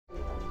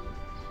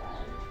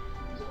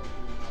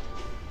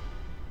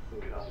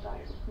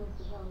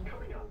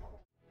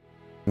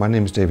My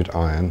name is David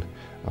Iron.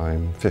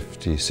 I'm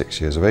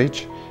 56 years of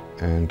age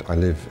and I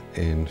live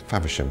in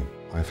Faversham.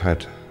 I've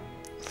had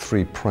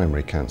 3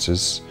 primary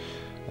cancers.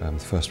 The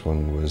first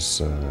one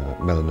was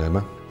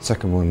melanoma. The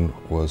second one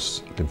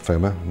was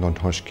lymphoma,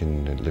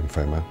 non-Hodgkin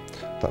lymphoma.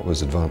 That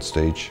was advanced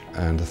stage.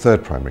 And the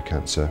third primary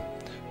cancer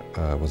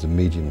was a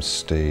medium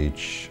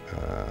stage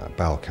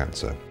bowel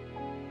cancer.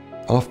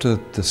 After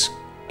the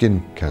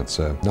skin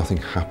cancer, nothing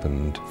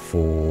happened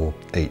for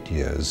 8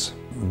 years.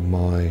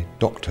 My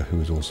doctor, who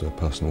was also a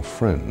personal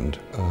friend,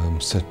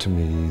 said to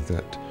me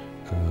that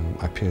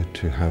I appeared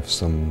to have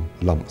some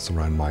lumps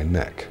around my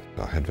neck.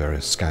 I had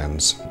various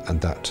scans and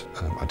that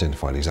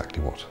identified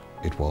exactly what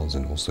it was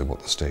and also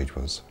what the stage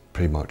was.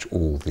 Pretty much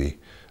all the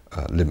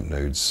lymph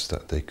nodes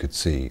that they could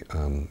see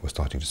were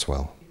starting to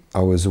swell.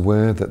 I was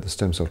aware that the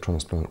stem cell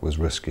transplant was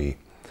risky.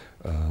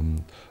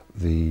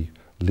 The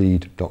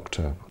lead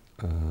doctor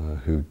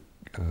who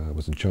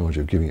was in charge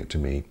of giving it to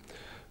me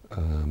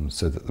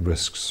said that the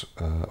risks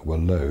were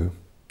low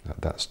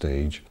at that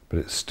stage, but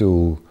it's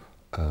still,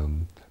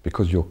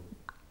 because you're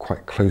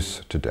quite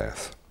close to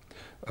death,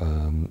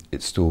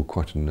 it's still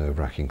quite a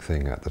nerve-wracking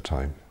thing at the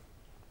time.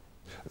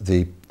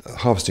 The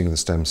harvesting of the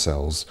stem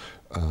cells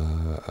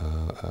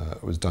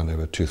was done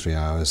over 2-3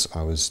 hours.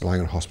 I was lying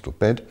on a hospital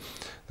bed.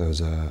 There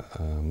was a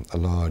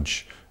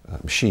large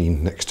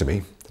machine next to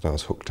me that I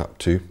was hooked up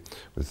to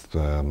with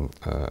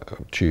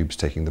tubes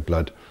taking the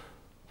blood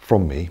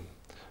from me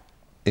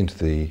into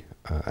the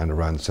and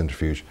around the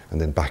centrifuge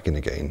and then back in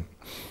again.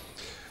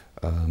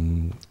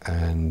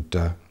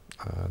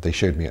 They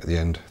showed me at the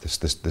end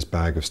this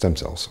bag of stem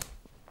cells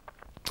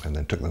and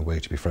then took them away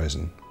to be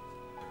frozen.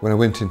 When I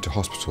went into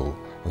hospital,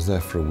 I was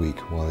there for a week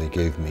while they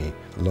gave me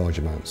large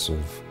amounts of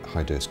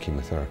high-dose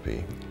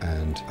chemotherapy,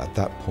 and at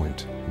that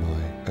point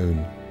my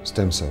own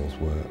stem cells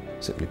were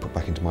simply put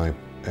back into my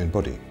own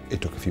body.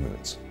 It took a few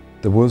minutes.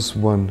 There was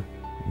one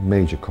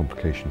major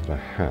complication that I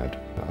had.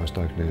 I was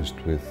diagnosed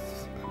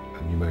with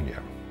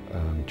pneumonia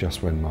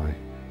just when my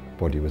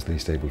body was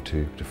least able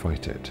to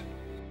fight it.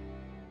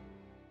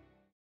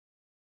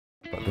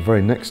 But the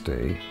very next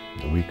day,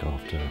 the week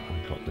after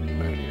I got the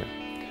pneumonia,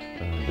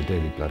 the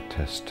daily blood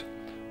test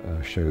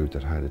showed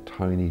that I had a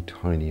tiny,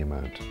 tiny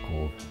amount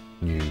of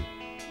new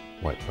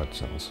white blood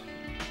cells.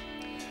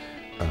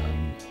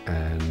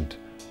 And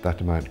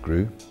that amount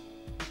grew.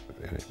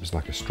 It was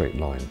like a straight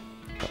line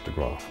up the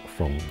graph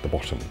from the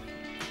bottom.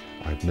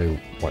 I had no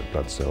white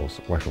blood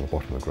cells right on the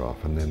bottom of the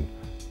graph, and then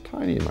a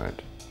tiny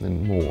amount, and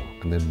then more,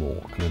 and then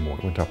more, and then more.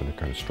 It went up in a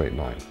kind of straight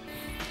line.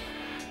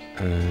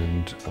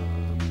 And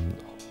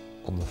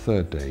on the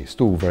third day,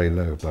 still very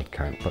low blood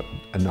count, but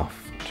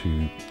enough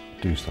to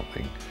do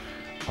something,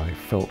 I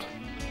felt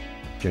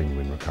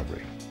genuine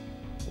recovery.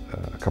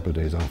 A couple of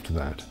days after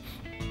that,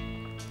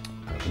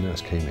 the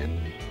nurse came in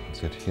and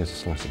said, "Here's a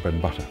slice of bread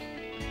and butter."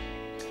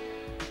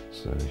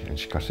 And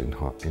she cut it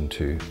in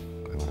two,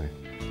 and I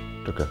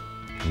took a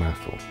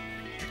mouthful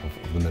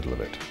of the middle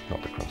of it,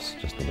 not the crust,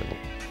 just the middle.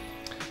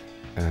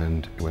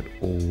 And it went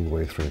all the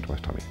way through into my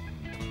tummy.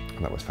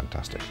 And that was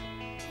fantastic,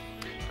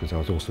 because I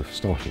was also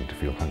starting to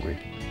feel hungry.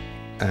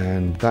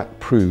 And that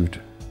proved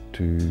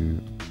to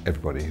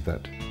everybody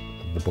that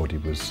the body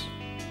was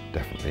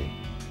definitely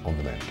on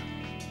the mend.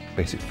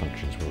 Basic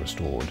functions were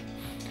restored.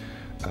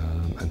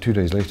 And 2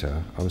 days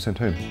later, I was sent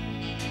home.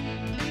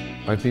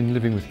 I've been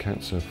living with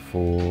cancer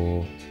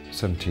for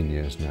 17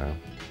 years now.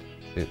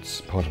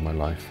 It's part of my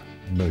life.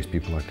 Most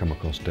people I come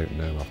across don't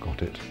know I've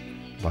got it.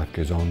 Life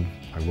goes on,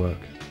 I work,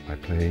 I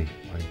play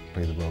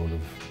the role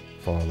of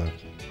father,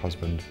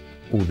 husband.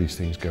 All these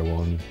things go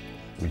on.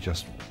 We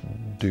just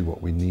do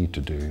what we need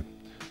to do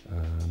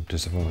to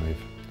survive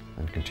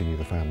and continue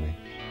the family.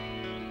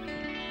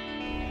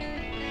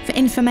 For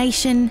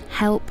information,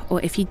 help, or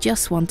if you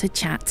just want to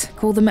chat,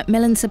 call the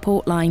Macmillan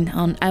Support line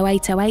on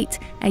 0808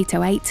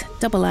 808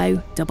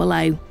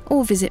 0000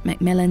 or visit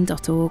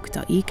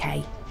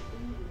macmillan.org.uk.